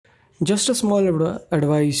Just a small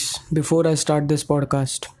advice before I start this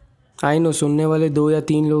podcast. I know सुनने वाले दो या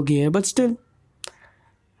तीन लोग ही हैं, but still,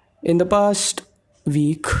 in the past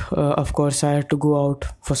week, of course, I had to go out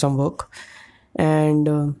for some work. And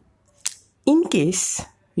in case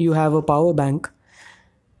you have a power bank,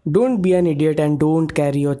 don't be an idiot and don't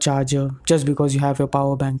carry your charger just because you have your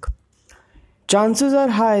power bank. Chances are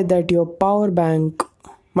high that your power bank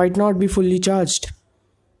might not be fully charged.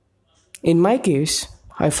 In my case,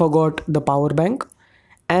 I forgot the power bank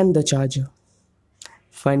and the charger.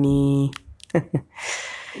 Funny.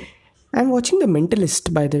 I'm watching The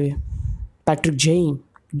Mentalist, by the way. Patrick Jane.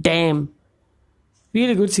 Damn.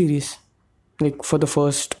 Really good series. Like for the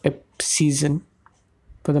first season.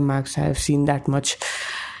 For the max, I have seen that much.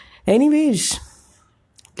 Anyways,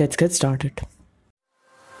 let's get started.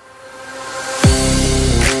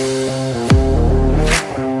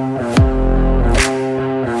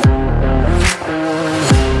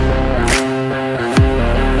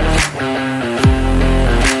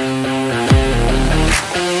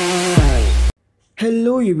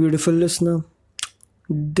 Hello, you beautiful listener.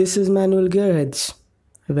 This is Manuel Gearheads.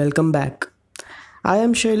 Welcome back. I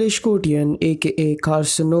am Shailesh Kotian, aka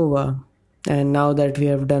Carcinova, and now that we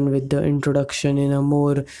have done with the introduction in a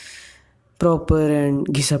more proper and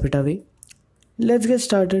ghisapita way, let's get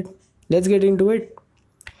started. Let's get into it.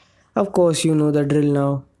 Of course, you know the drill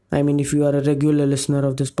now. I mean, if you are a regular listener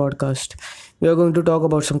of this podcast, we are going to talk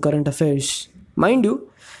about some current affairs. Mind you,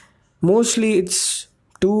 mostly it's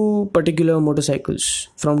two particular motorcycles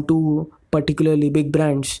from two particularly big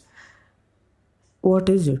brands. What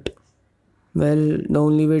is it? Well, the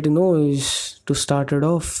only way to know is to start it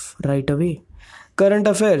off right away. Current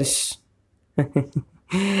affairs.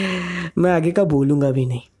 मैं आगे का बोलूंगा भी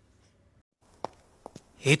नहीं.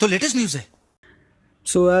 ये तो latest news है.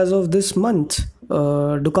 So as of this month,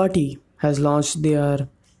 Ducati has launched their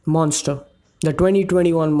Monster, the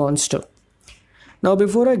 2021 Monster. Now,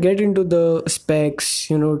 before I get into the specs,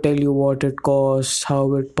 tell you what it costs,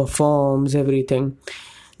 how it performs, everything,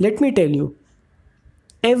 let me tell you,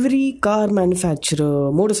 every car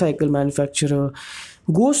manufacturer, motorcycle manufacturer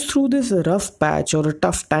goes through this rough patch or a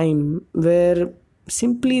tough time where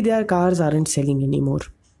simply their cars aren't selling anymore.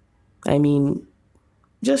 I mean,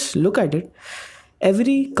 just look at it.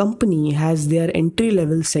 Every company has their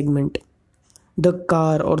entry-level segment, the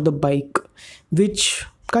car or the bike, which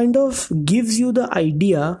kind of gives you the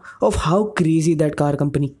idea of how crazy that car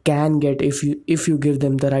company can get if you give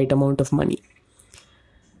them the right amount of money.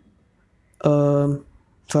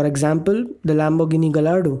 For example, the Lamborghini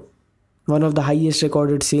Gallardo, one of the highest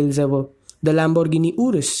recorded sales ever. The Lamborghini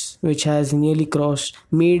Urus, which has nearly crossed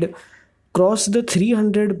the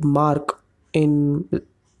 300 mark in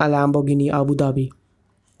a Lamborghini Abu Dhabi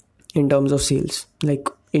in terms of sales. Like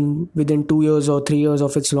within 2 years or 3 years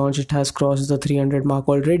of its launch, it has crossed the 300 mark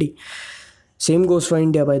already. Same goes for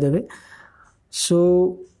India, by the way.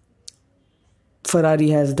 So Ferrari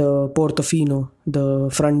has the Portofino, the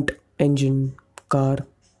front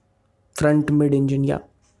mid-engine, yeah.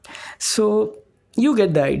 So you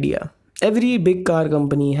get the idea. Every big car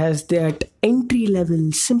company has that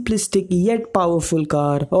entry-level, simplistic yet powerful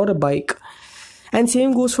car or a bike. And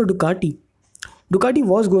same goes for Ducati. Ducati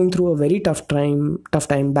was going through a very tough time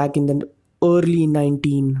back in the early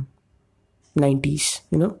 1990s,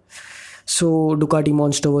 So Ducati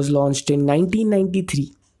Monster was launched in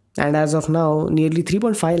 1993. And as of now, nearly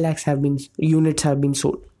 3.5 lakhs units have been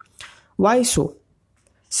sold. Why so?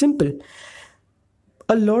 Simple.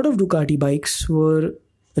 A lot of Ducati bikes were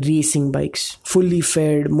racing bikes, fully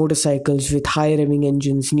fed motorcycles with high revving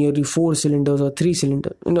engines, nearly 4 cylinders or 3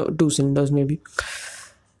 cylinders, 2 cylinders maybe.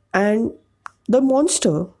 And the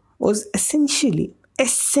Monster was essentially a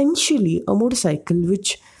motorcycle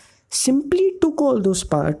which simply took all those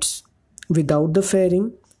parts without the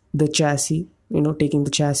fairing, the chassis, taking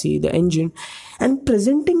the chassis, the engine, and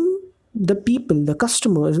presenting the people, the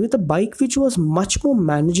customers, with a bike which was much more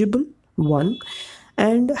manageable, one,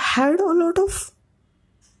 and had a lot of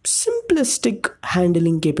simplistic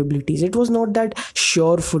handling capabilities. It was not that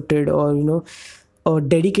sure-footed or, a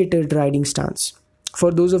dedicated riding stance. For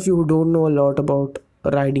those of you who don't know a lot about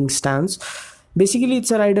riding stance, basically it's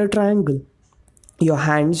a rider triangle. Your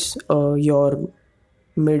hands, your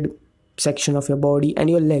mid section of your body, and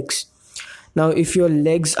your legs. Now, if your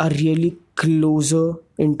legs are really closer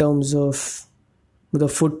in terms of the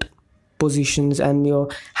foot positions and your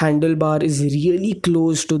handlebar is really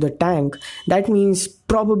close to the tank, that means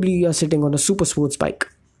probably you're sitting on a super sports bike,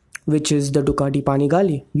 which is the Ducati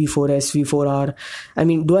Panigale, V4S, V4R. I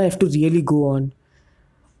mean, do I have to really go on?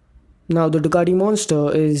 Now, the Ducati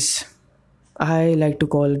Monster is, I like to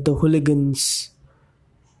call it the hooligan's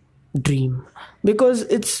dream because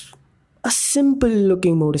it's a simple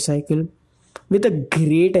looking motorcycle with a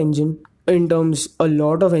great engine in terms a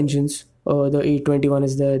lot of engines. The 821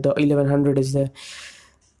 is there, the 1100 is there,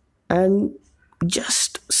 and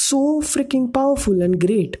just so freaking powerful and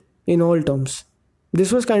great in all terms.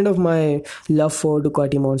 This was kind of my love for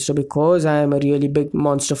Ducati Monster because I am a really big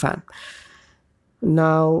Monster fan.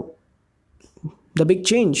 Now, the big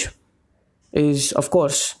change is, of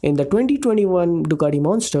course, in the 2021 Ducati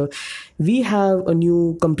Monster, we have a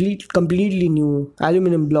completely new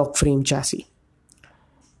aluminum block frame chassis.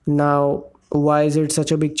 Now, why is it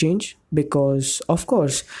such a big change? Because, of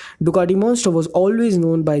course, Ducati Monster was always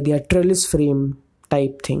known by their trellis frame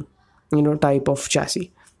type thing, type of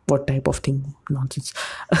chassis. What type of thing? Nonsense.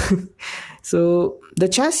 So, the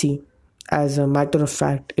chassis, as a matter of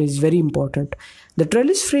fact, is very important. The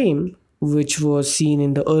trellis frame, which was seen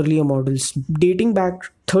in the earlier models, dating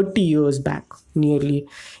back 30 years back, nearly,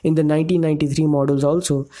 in the 1993 models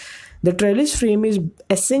also, the trellis frame is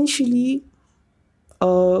essentially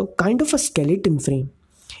a kind of a skeleton frame.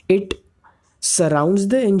 It surrounds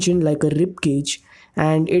the engine like a rib cage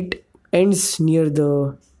and it ends near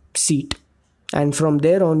the seat. And from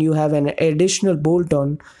there on, you have an additional bolt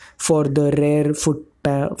on for the rear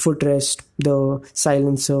footrest, the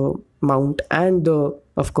silencer mount, and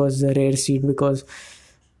of course the rear seat. Because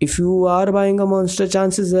if you are buying a Monster,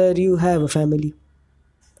 chances are you have a family,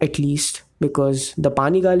 at least, because the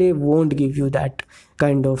Panigale won't give you that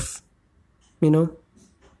kind of,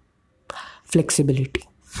 flexibility.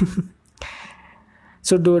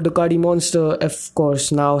 So the Ducati Monster, of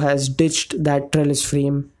course, now has ditched that trellis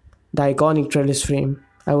frame, the iconic trellis frame.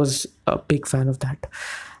 I was a big fan of that.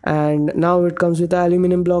 And now it comes with the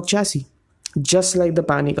aluminum block chassis, just like the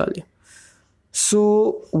Panigale.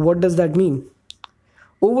 So what does that mean?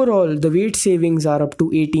 Overall, the weight savings are up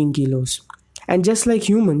to 18 kilos. And just like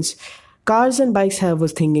humans, cars and bikes have a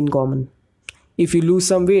thing in common. If you lose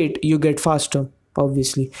some weight, you get faster,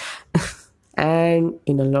 obviously. And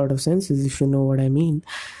in a lot of senses, if you know what I mean.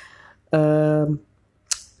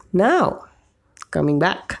 Now, coming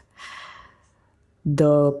back,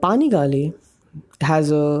 the Panigale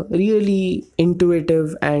has a really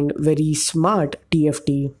intuitive and very smart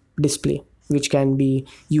TFT display, which can be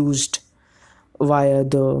used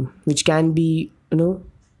which can be,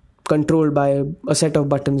 controlled by a set of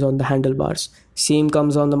buttons on the handlebars. Same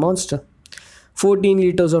comes on the Monster. 14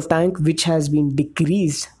 liters of tank, which has been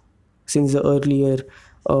decreased since the earlier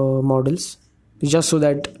models, just so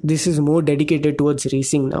that this is more dedicated towards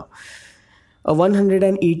racing now.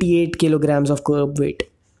 188 kilograms of curb weight.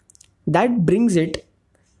 That brings it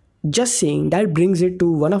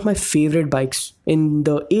to one of my favorite bikes in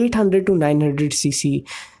the 800 to 900cc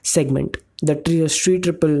segment, the Street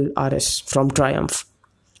Triple RS from Triumph.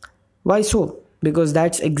 Why so? Because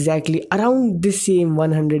that's exactly around the same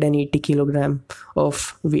 180 kilogram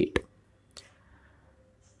of weight.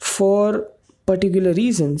 For particular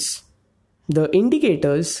reasons, the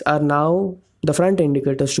front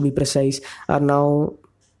indicators to be precise, are now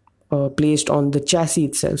placed on the chassis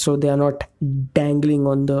itself, so they are not dangling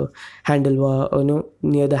on the handlebar,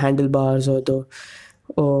 near the handlebars or the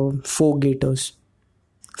front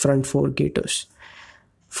fork gaiters.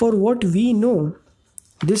 For what we know,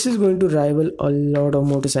 this is going to rival a lot of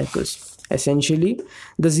motorcycles. Essentially,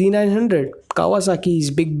 the Z900,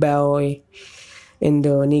 Kawasaki's big boy in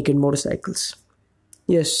the naked motorcycles.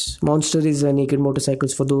 Yes, Monster is a naked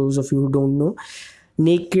motorcycles, for those of you who don't know.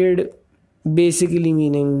 Naked basically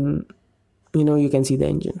meaning, you can see the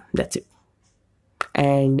engine. That's it.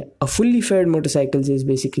 And a fully fed motorcycles is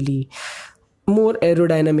basically more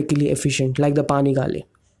aerodynamically efficient, like the Panigale.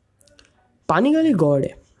 Panigale god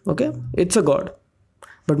hai, okay? It's a god.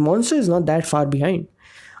 But Monster is not that far behind.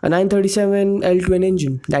 A 937 L twin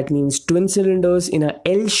engine, that means twin cylinders in a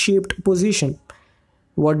L-shaped position.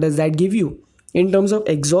 What does that give you? In terms of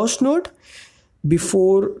exhaust note,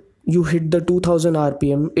 before you hit the 2000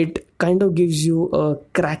 RPM, it kind of gives you a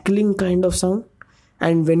crackling kind of sound.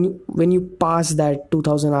 And when you pass that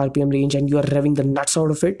 2000 RPM range and you are revving the nuts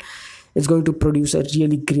out of it, it's going to produce a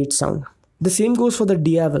really great sound. The same goes for the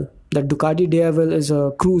Diavel. The Ducati Diavel is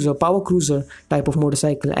a power cruiser type of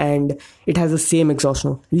motorcycle, and it has the same exhaust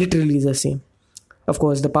note, literally the same. Of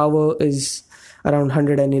course, the power is around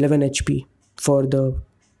 111 HP for the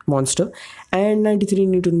Monster and 93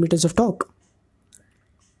 Newton meters of torque.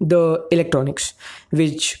 The electronics,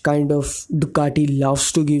 which kind of Ducati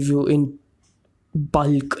loves to give you in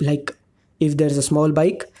bulk, like if there's a small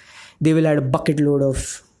bike, they will add a bucket load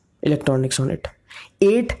of electronics on it.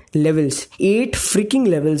 8 freaking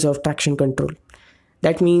levels of traction control.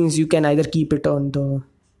 That means you can either keep it on the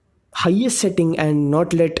highest setting and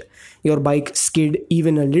not let your bike skid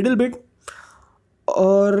even a little bit,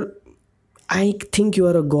 or I think you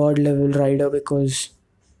are a god level rider, because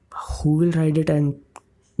who will ride it and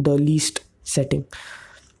the least setting?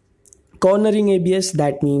 Cornering ABS,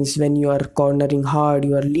 that means when you are cornering hard,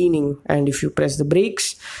 you are leaning, and if you press the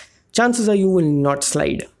brakes, chances are you will not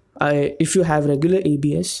slide. If you have regular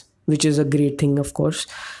ABS, which is a great thing, of course,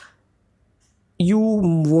 you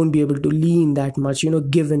won't be able to lean that much,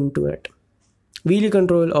 give into it. Wheelie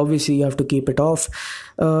control, obviously, you have to keep it off.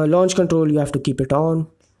 Launch control, you have to keep it on.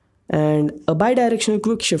 And a bidirectional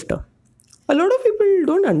quick shifter. A lot of people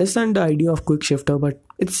don't understand the idea of quick shifter, but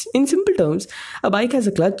it's in simple terms, a bike has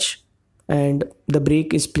a clutch and the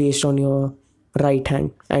brake is placed on your right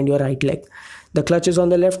hand and your right leg. The clutch is on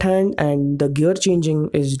the left hand and the gear changing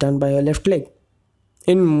is done by your left leg.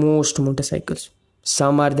 In most motorcycles,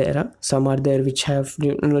 some are there which have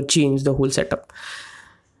changed the whole setup.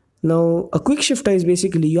 Now, a quick shifter is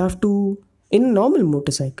basically in a normal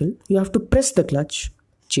motorcycle, you have to press the clutch,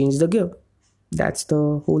 change the gear. That's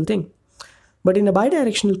the whole thing. But in a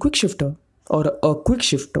bidirectional quick shifter or a quick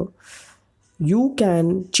shifter, you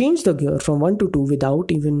can change the gear from 1 to 2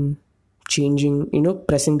 without even changing,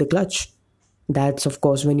 pressing the clutch. That's, of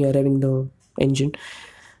course, when you're revving the engine.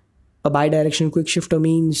 A bidirectional quick shifter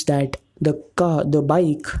means that the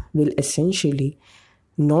bike will essentially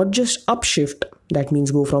not just upshift, that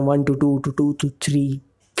means go from 1 to 2 to 2 to 3.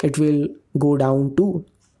 It will go down 2.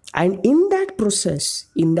 And in that process,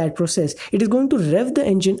 it is going to rev the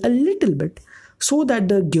engine a little bit so that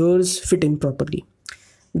the gears fit in properly,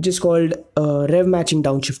 which is called rev matching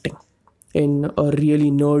downshifting in a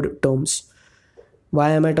really nerd terms.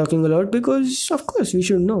 Why am I talking a lot? Because, of course, we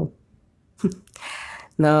should know.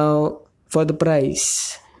 Now, for the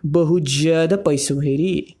price, bahut zyada paisa hai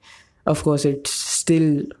re. Of course, it's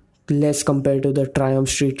still less compared to the Triumph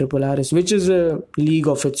Street Triple RS, which is a league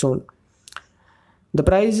of its own. The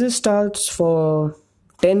prices start at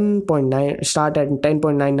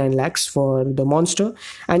 10.99 lakhs for the Monster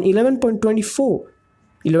and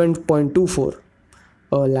 11.24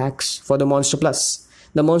 lakhs for the Monster Plus.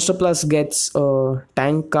 The Monster Plus gets a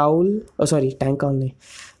tank cowl,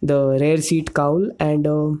 the rear seat cowl and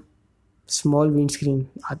a small windscreen.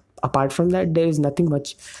 Apart from that, there is nothing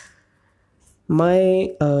much. My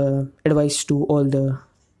advice to all the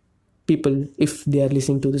people, if they are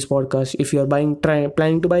listening to this podcast, if you are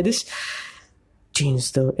planning to buy this,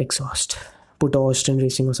 change the exhaust, put Austin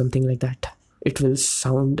Racing or something like that. It will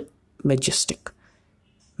sound majestic,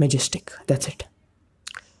 that's it.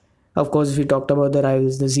 Of course, if we talked about the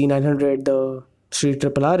rivals, the Z900, the Street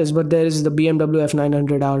Triple RS, but there is the BMW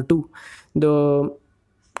F900 R2, the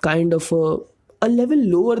kind of a level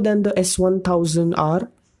lower than the S1000R,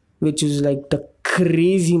 which is like the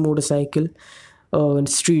crazy motorcycle,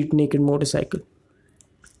 street naked motorcycle.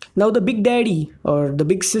 Now the big daddy or the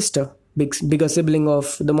big sister, bigger sibling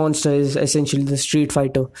of the Monster is essentially the Street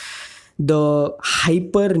Fighter, the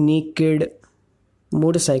hyper naked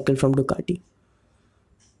motorcycle from Ducati.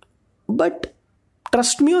 But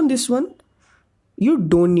trust me on this one, you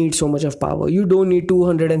don't need so much of power. You don't need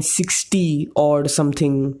 260 odd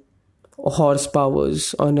something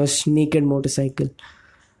horsepowers on a naked motorcycle.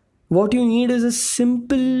 What you need is a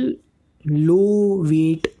simple, low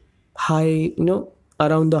weight, high,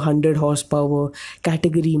 around the 100 horsepower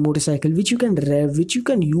category motorcycle, which you can rev, which you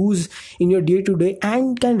can use in your day-to-day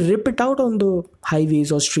and can rip it out on the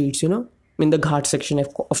highways or streets, in the ghat section,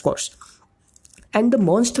 of course. And the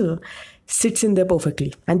Monster sits in there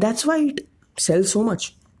perfectly. And that's why it sells so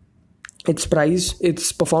much. Its price,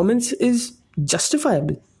 its performance is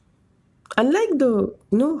justifiable. Unlike the,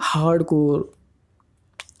 hardcore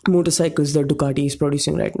motorcycles that Ducati is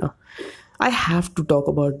producing right now. I have to talk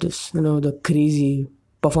about this, the crazy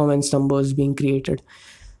performance numbers being created.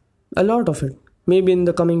 A lot of it. Maybe in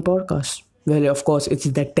the coming podcast. Well, of course, it's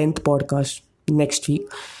the 10th podcast next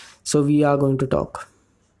week. So we are going to talk.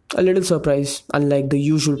 A little surprise, unlike the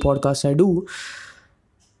usual podcast I do.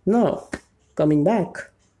 Now, coming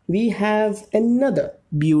back, we have another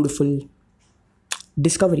beautiful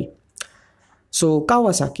discovery. So,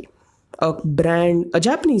 Kawasaki, a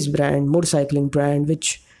Japanese brand, motorcycling brand,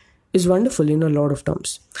 which is wonderful in a lot of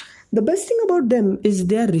terms. The best thing about them is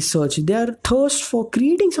their research, their thirst for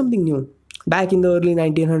creating something new. Back in the early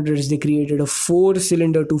 1900s, they created a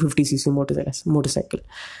 4-cylinder 250cc motorcycle.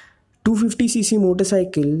 250cc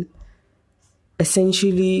motorcycle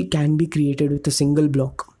essentially can be created with a single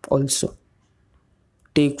block also.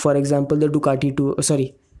 Take, for example, the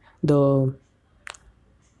the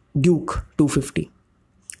Duke 250.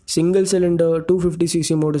 Single cylinder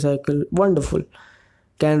 250cc motorcycle, wonderful.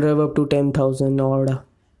 Can rev up to 10,000 odd.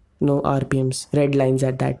 no RPMs, red lines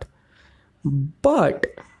at that. But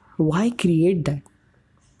why create that?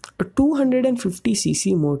 A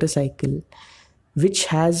 250cc motorcycle which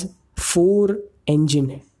has 4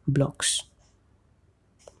 engine blocks,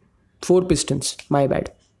 4 pistons, my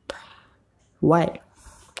bad. Why?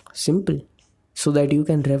 Simple. So that you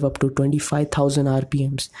can rev up to 25,000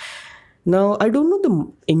 RPMs. Now, I don't know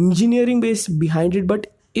the engineering base behind it, but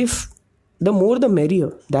if the more the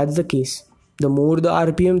merrier, that's the case. The more the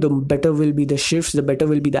RPM, the better will be the shifts, the better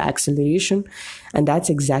will be the acceleration. And that's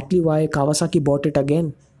exactly why Kawasaki bought it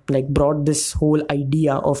again. Like, brought this whole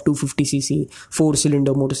idea of 250cc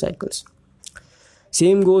 4-cylinder motorcycles.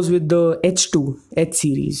 Same goes with the H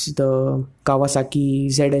series, the Kawasaki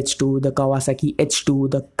ZH2, the Kawasaki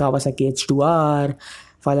H2, the Kawasaki H2R,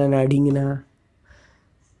 Falana Dingna.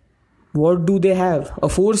 What do they have? A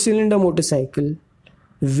 4-cylinder motorcycle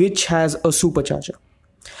which has a supercharger.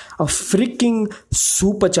 A freaking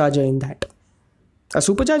supercharger in that. A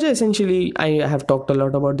supercharger, essentially, I have talked a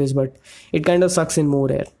lot about this, but it kind of sucks in more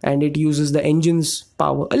air and it uses the engine's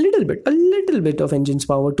power, a little bit of engine's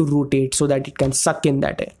power to rotate so that it can suck in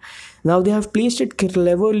that air. Now they have placed it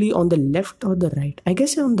cleverly on the left or the right. I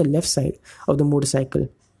guess on the left side of the motorcycle,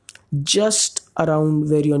 just around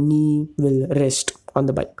where your knee will rest on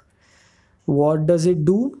the bike. What does it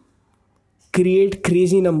do? Create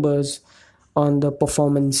crazy numbers on the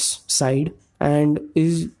performance side and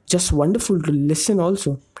is just wonderful to listen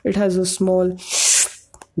also. It has a small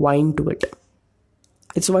whine to it.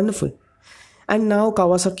 It's wonderful. And now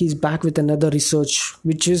Kawasaki is back with another research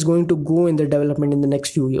which is going to go in the development in the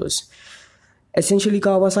next few years. Essentially,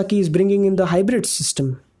 Kawasaki is bringing in the hybrid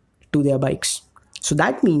system to their bikes. So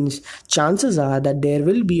that means chances are that there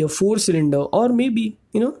will be a 4-cylinder or maybe,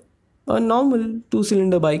 a normal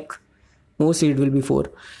 2-cylinder bike. Mostly it will be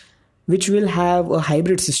 4, which will have a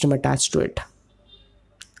hybrid system attached to it.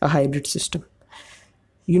 A hybrid system.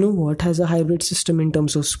 You know what has a hybrid system in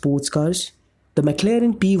terms of sports cars? The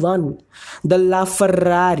McLaren P1. The La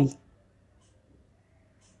Ferrari.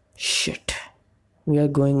 Shit. We are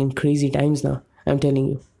going in crazy times now, I'm telling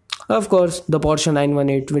you. Of course, the Porsche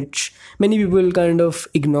 918, which many people kind of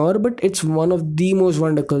ignore, but it's one of the most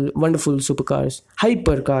wonderful supercars.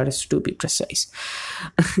 Hypercars, to be precise.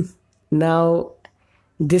 Now,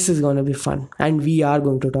 this is going to be fun and we are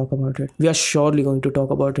going to talk about it. We are surely going to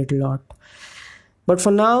talk about it a lot. But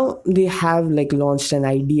for now, they have launched an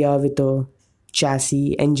idea with a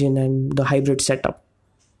chassis, engine and the hybrid setup.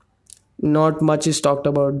 Not much is talked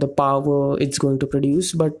about the power it's going to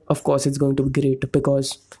produce, but of course it's going to be great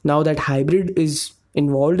because now that hybrid is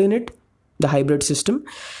involved in it, the hybrid system,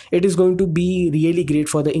 it is going to be really great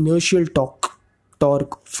for the inertial torque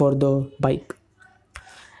for the bike.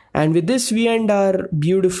 And with this, we end our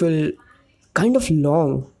beautiful, kind of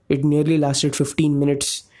long, it nearly lasted 15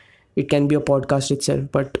 minutes. It can be a podcast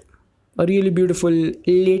itself, but a really beautiful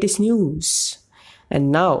latest news.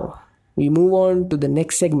 And now we move on to the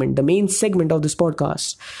next segment, the main segment of this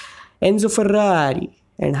podcast. Enzo Ferrari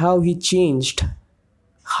and how he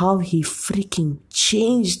freaking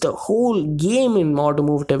changed the whole game in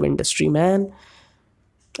automotive industry, man.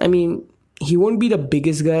 I mean, he won't be the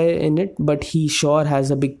biggest guy in it, but he sure has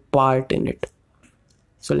a big part in it.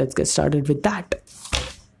 So let's get started with that.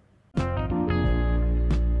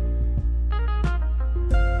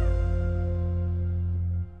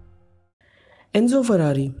 Enzo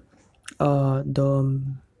Ferrari, the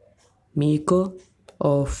maker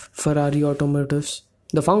of Ferrari Automotives,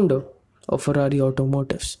 the founder of Ferrari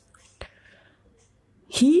Automotives.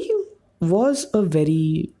 He was a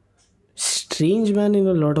very strange man in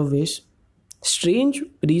a lot of ways. Strange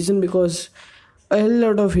reason because a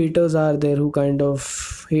lot of haters are there who kind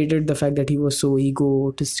of hated the fact that he was so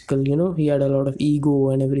egotistical, he had a lot of ego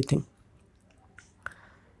and everything.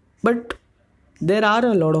 But there are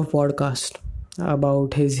a lot of podcasts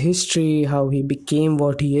about his history, how he became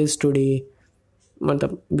what he is today,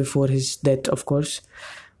 before his death, of course.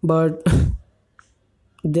 But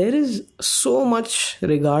there is so much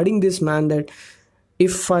regarding this man that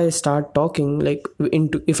if I start talking,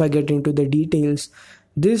 if I get into the details,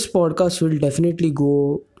 this podcast will definitely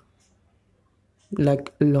go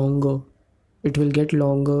longer. It will get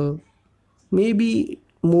longer, maybe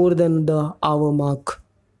more than the hour mark.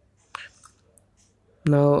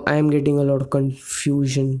 Now I am getting a lot of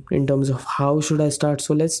confusion in terms of how should I start.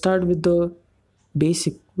 So let's start with the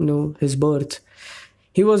basic, his birth.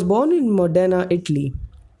 He was born in Modena, Italy,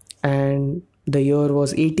 and the year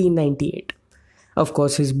was 1898. Of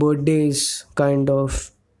course, his birthday is kind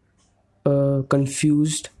of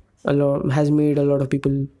confused. Has made a lot of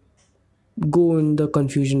people go in the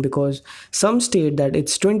confusion because some state that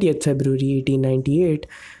it's 20th February 1898,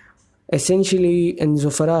 Essentially,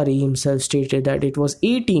 Enzo Ferrari himself stated that it was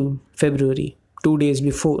 18 February, 2 days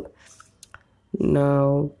before.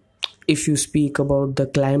 Now, if you speak about the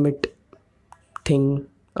climate thing,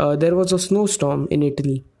 there was a snowstorm in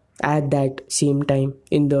Italy at that same time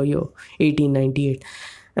in the year 1898,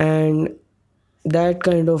 and that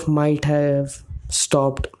kind of might have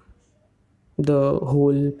stopped the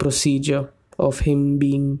whole procedure of him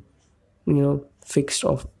being, fixed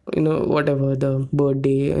off, whatever the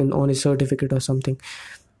birthday and on his certificate or something,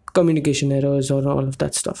 communication errors or all of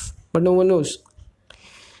that stuff. But no one knows.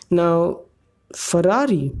 Now,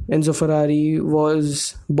 Enzo Ferrari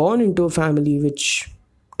was born into a family which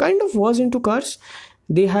kind of was into cars.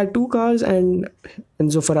 They had two cars, and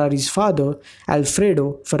Enzo Ferrari's father,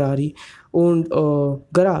 Alfredo Ferrari, owned a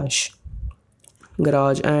garage,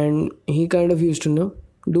 and he kind of used to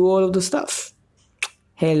do all of the stuff,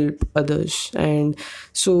 help others. And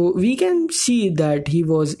so we can see that he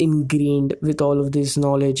was ingrained with all of this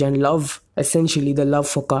knowledge and love, essentially the love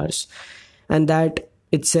for cars, and that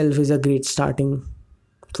itself is a great starting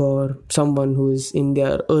for someone who is in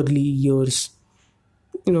their early years,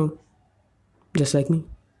 just like me.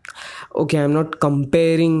 Okay, I'm not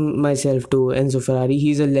comparing myself to Enzo Ferrari.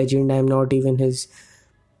 He's a legend. I'm not even his,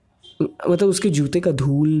 मतलब उसके जूते का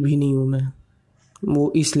धूल भी नहीं हूँ मैं.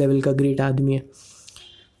 वो इस लेवल का ग्रेट आदमी है.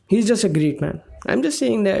 He's just a great man. I'm just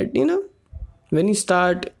saying that, when you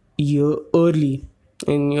start early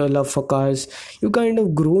in your love for cars, you kind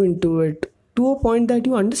of grow into it to a point that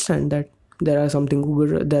you understand that there are some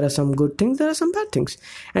good things, there are some bad things.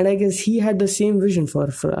 And I guess he had the same vision for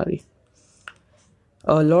Ferrari.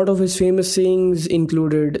 A lot of his famous sayings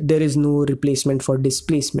included, "There is no replacement for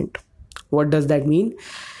displacement." What does that mean?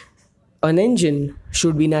 An engine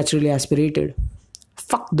should be naturally aspirated.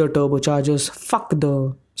 Fuck the turbochargers, fuck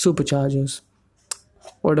the superchargers.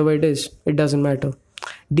 Whatever it is, it doesn't matter.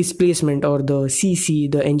 Displacement, or the CC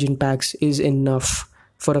the engine packs, is enough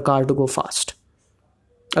for a car to go fast.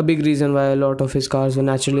 A big reason why a lot of his cars were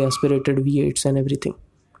naturally aspirated V8s and everything,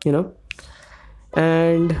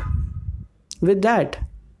 And with that,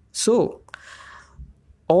 so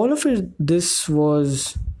all of this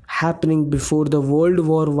was happening before the World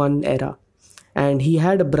War I era. And he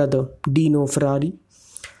had a brother, Dino Ferrari.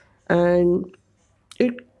 And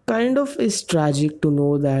it kind of is tragic to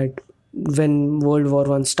know that when World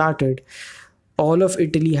War I started, all of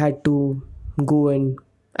Italy had to go in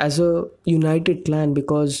as a united clan,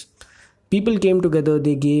 because people came together.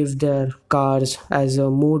 They gave their cars as a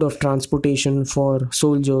mode of transportation for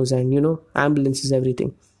soldiers and, ambulances,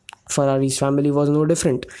 everything. Ferrari's family was no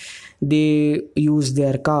different. They used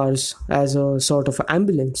their cars as a sort of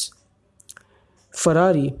ambulance.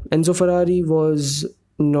 Enzo Ferrari was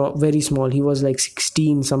not very small. He was like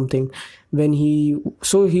 16 something when he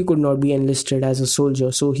could not be enlisted as a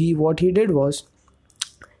soldier. So what he did was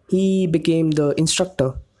he became the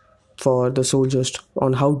instructor for the soldiers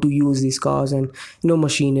on how to use these cars and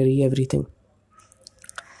machinery, everything.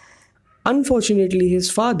 Unfortunately, his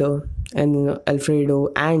father and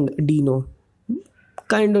Alfredo and Dino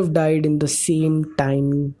kind of died in the same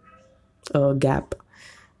time gap,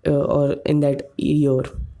 or in that year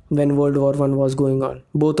when World War I was going on.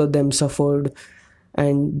 Both of them suffered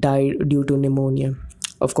and died due to pneumonia.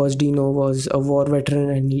 Of course, Dino was a war veteran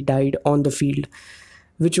and he died on the field,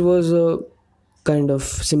 which was a kind of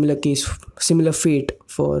similar fate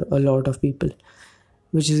for a lot of people,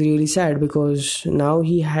 which is really sad, because now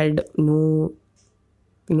he had no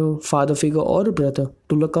father figure or a brother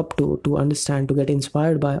to look up to understand, to get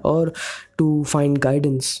inspired by, or to find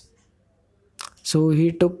guidance. So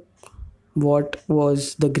he took what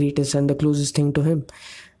was the greatest and the closest thing to him,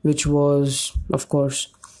 which was, of course,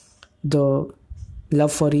 the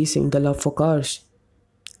love for racing, the love for cars.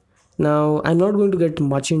 Now, I'm not going to get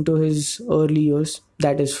much into his early years.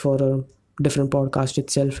 That is for a different podcast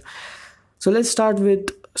itself. So let's start with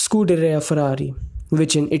Scuderia Ferrari,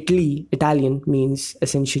 which in Italian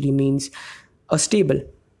essentially means a stable.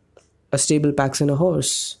 A stable packs in a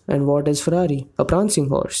horse. And what is Ferrari? A prancing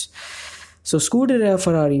horse. So Scuderia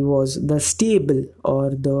Ferrari was the stable or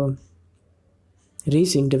the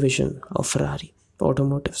racing division of Ferrari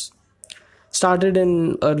Automotives. Started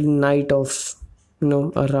in early night of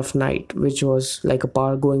a rough night, which was like a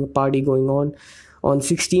party going on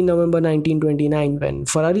 16 November 1929, when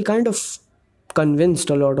Ferrari kind of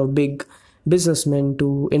convinced a lot of big businessmen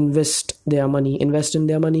to invest their money in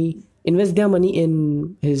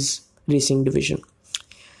his racing division.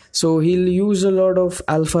 So he'll use a lot of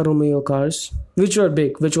Alfa Romeo cars, which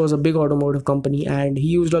was a big automotive company, and he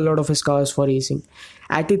used a lot of his cars for racing.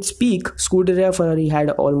 At its peak, Scuderia Ferrari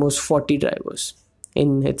had almost 40 drivers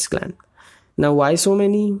in its clan. Now, why so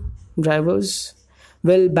many? drivers?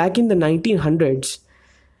 Well, back in the 1900s,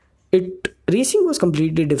 racing was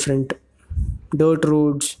completely different. Dirt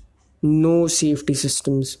roads, no safety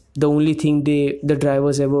systems. The only thing the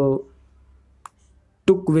drivers ever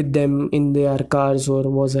took with them in their cars or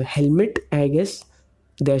was a helmet, I guess,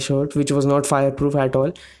 their shirt, which was not fireproof at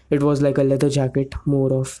all. It was like a leather jacket,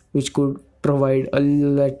 more of, which could provide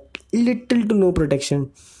little to no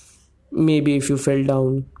protection. Maybe if you fell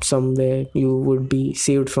down somewhere, you would be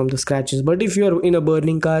saved from the scratches. But if you're in a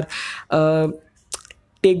burning car, uh,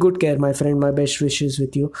 take good care, my friend. My best wishes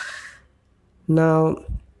with you. Now,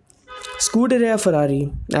 Scuderia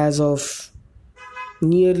Ferrari, as of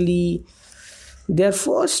nearly their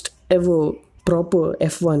first ever proper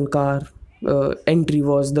F1 car entry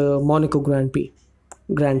was the Monaco Grand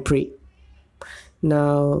Prix.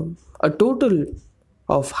 Now, a total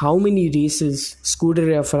of how many races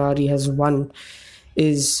Scuderia Ferrari has won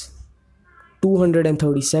is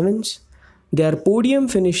 237. Their podium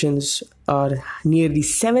finishes are nearly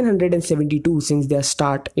 772 since their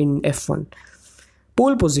start in F1.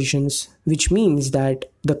 Pole positions, which means that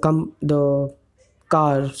the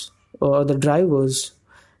cars or the drivers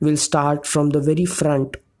will start from the very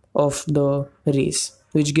front of the race,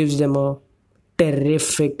 which gives them a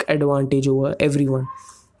terrific advantage over everyone.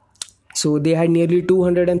 So they had nearly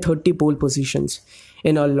 230 pole positions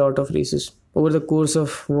in a lot of races over the course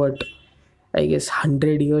of what, I guess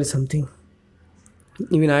 100 years something.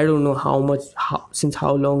 Even I don't know since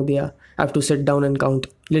how long they have to sit down and count,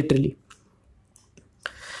 literally.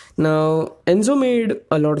 Now, Enzo made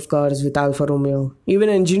a lot of cars with Alfa Romeo, even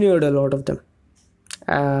engineered a lot of them.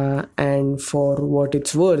 And for what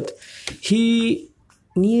it's worth, he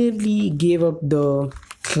nearly gave up the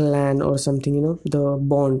clan or something, the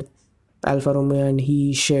bond Alfa Romeo and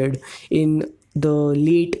he shared in the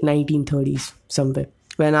late 1930s somewhere,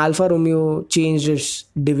 when Alfa Romeo changed its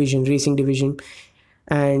racing division,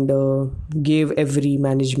 and gave every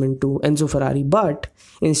management to Enzo Ferrari. But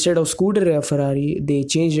instead of Scuderia Ferrari, they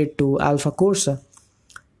changed it to Alfa Corsa,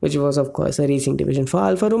 which was of course a racing division for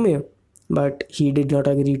Alfa Romeo. But he did not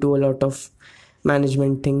agree to a lot of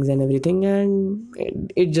management things and everything, and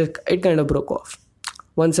it kind of broke off.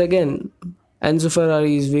 Once again, Enzo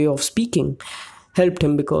Ferrari's way of speaking helped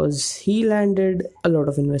him because he landed a lot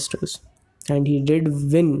of investors and he did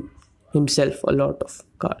win himself a lot of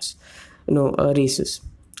cars, races.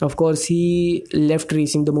 Of course, he left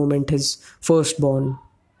racing the moment his firstborn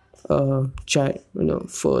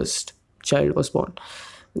first child was born.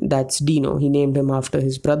 That's Dino. He named him after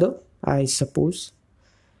his brother, I suppose.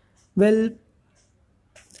 Well,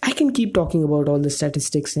 I can keep talking about all the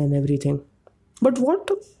statistics and everything. But what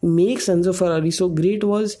makes Enzo Ferrari so great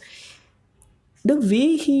was the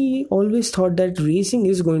way he always thought that racing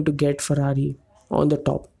is going to get Ferrari on the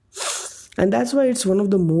top. And that's why it's one of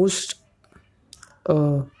the most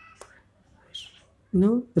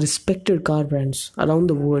respected car brands around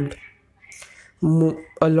the world.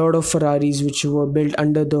 A lot of Ferraris which were built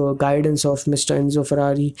under the guidance of Mr. Enzo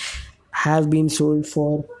Ferrari have been sold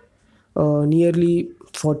for nearly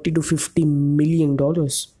 40 to 50 million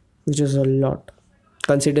dollars, which is a lot,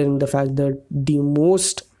 considering the fact that the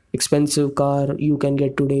most expensive car you can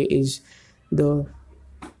get today is the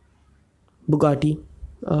Bugatti.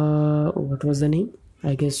 What was the name?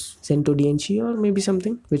 I guess Cento Dieci or maybe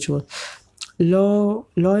something, which was Loy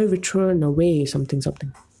Vitronaway something,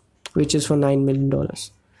 which is for $9 million.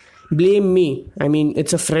 Blame me. I mean,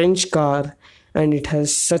 it's a French car and it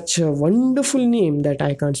has such a wonderful name that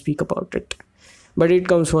I can't speak about it. But it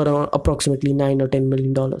comes for approximately $9 or $10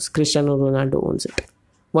 million. Cristiano Ronaldo owns it.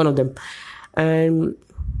 One of them. And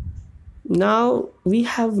now we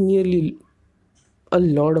have nearly a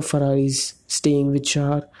lot of Ferraris staying, which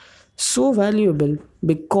are so valuable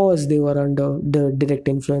because they were under the direct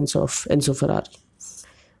influence of Enzo Ferrari.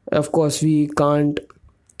 Of course, we can't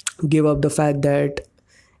give up the fact that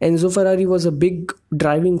Enzo Ferrari was a big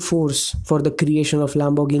driving force for the creation of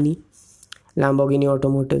Lamborghini. Lamborghini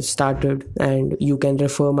Automotive started, and you can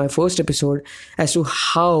refer my first episode as to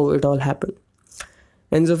how it all happened.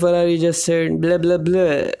 Enzo Ferrari just said, blah, blah,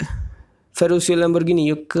 blah. Ferruccio Lamborghini,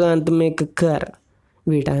 you can't make a car.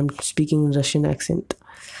 Wait, I'm speaking in Russian accent.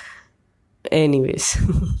 Anyways.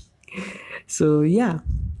 So, yeah,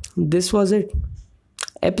 this was it.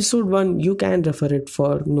 Episode 1, you can refer it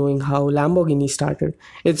for knowing how Lamborghini started.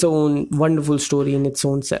 Its own wonderful story in its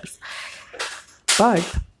own self.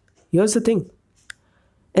 But here's the thing.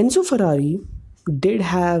 Enzo Ferrari did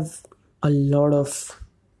have a lot of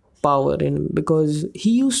power in him, because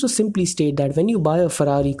he used to simply state that when you buy a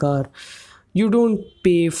Ferrari car, you don't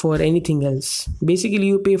pay for anything else. Basically,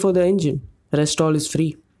 you pay for the engine. The rest all is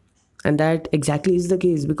free. And that exactly is the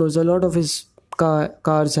case because a lot of his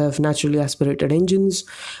cars have naturally aspirated engines,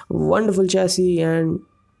 wonderful chassis, and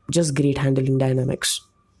just great handling dynamics.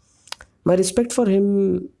 My respect for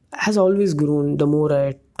him has always grown. The more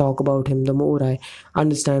I talk about him, the more I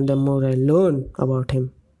understand, the more I learn about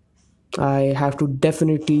him. I have to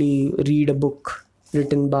definitely read a book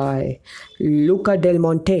written by Luca Del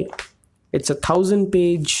Monte. It's a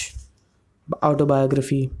 1,000-page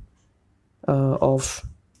autobiography of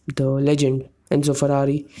the legend Enzo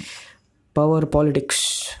Ferrari. Power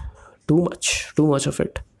politics, too much of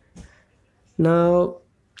it. Now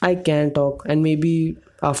I can talk, and maybe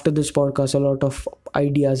after this podcast, a lot of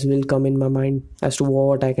ideas will come in my mind as to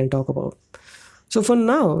what I can talk about. So for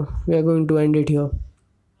now, we are going to end it here.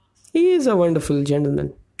 He is a wonderful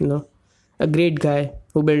gentleman, a great guy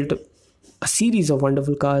who built a series of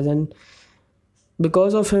wonderful cars, and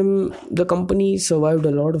because of him, the company survived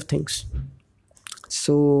a lot of things.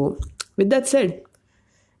 So, with that said,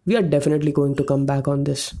 we are definitely going to come back on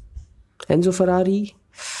this. Enzo Ferrari,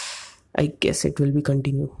 I guess it will be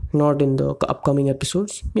continued, not in the upcoming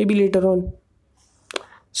episodes, maybe later on.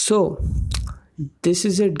 So, this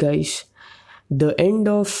is it, guys. The end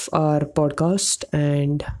of our podcast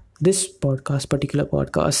and this particular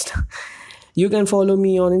podcast. You can follow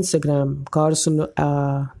me on Instagram.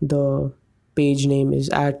 The page name is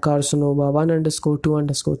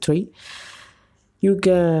 @Carsonova1_2_3. You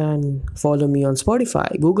can follow me on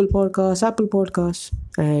Spotify, Google Podcasts, Apple Podcasts,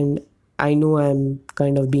 and I know I'm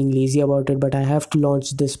kind of being lazy about it, but I have to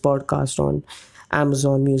launch this podcast on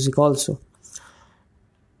Amazon Music also.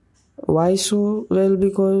 Why so? Well,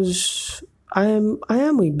 because I am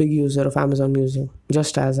a big user of Amazon Music,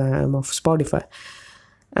 just as I am of Spotify,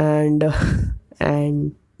 and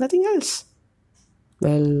and nothing else.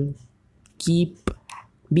 Well, be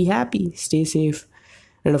happy, stay safe,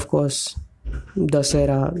 and of course,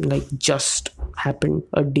 Dasera just happened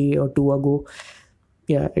a day or two ago.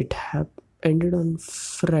 Yeah, it ended on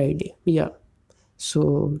Friday. Yeah,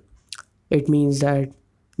 so it means that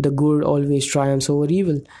the good always triumphs over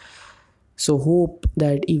evil. So hope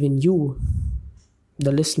that even you,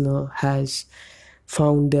 the listener, has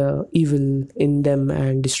found the evil in them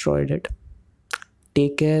and destroyed it.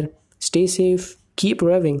 Take care, stay safe, keep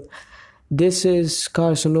revving. This is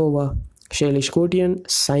Carsonova, Shailesh Kotian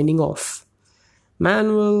signing off.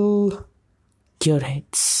 Manual, your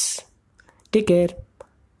heads. Take care.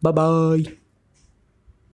 Bye bye.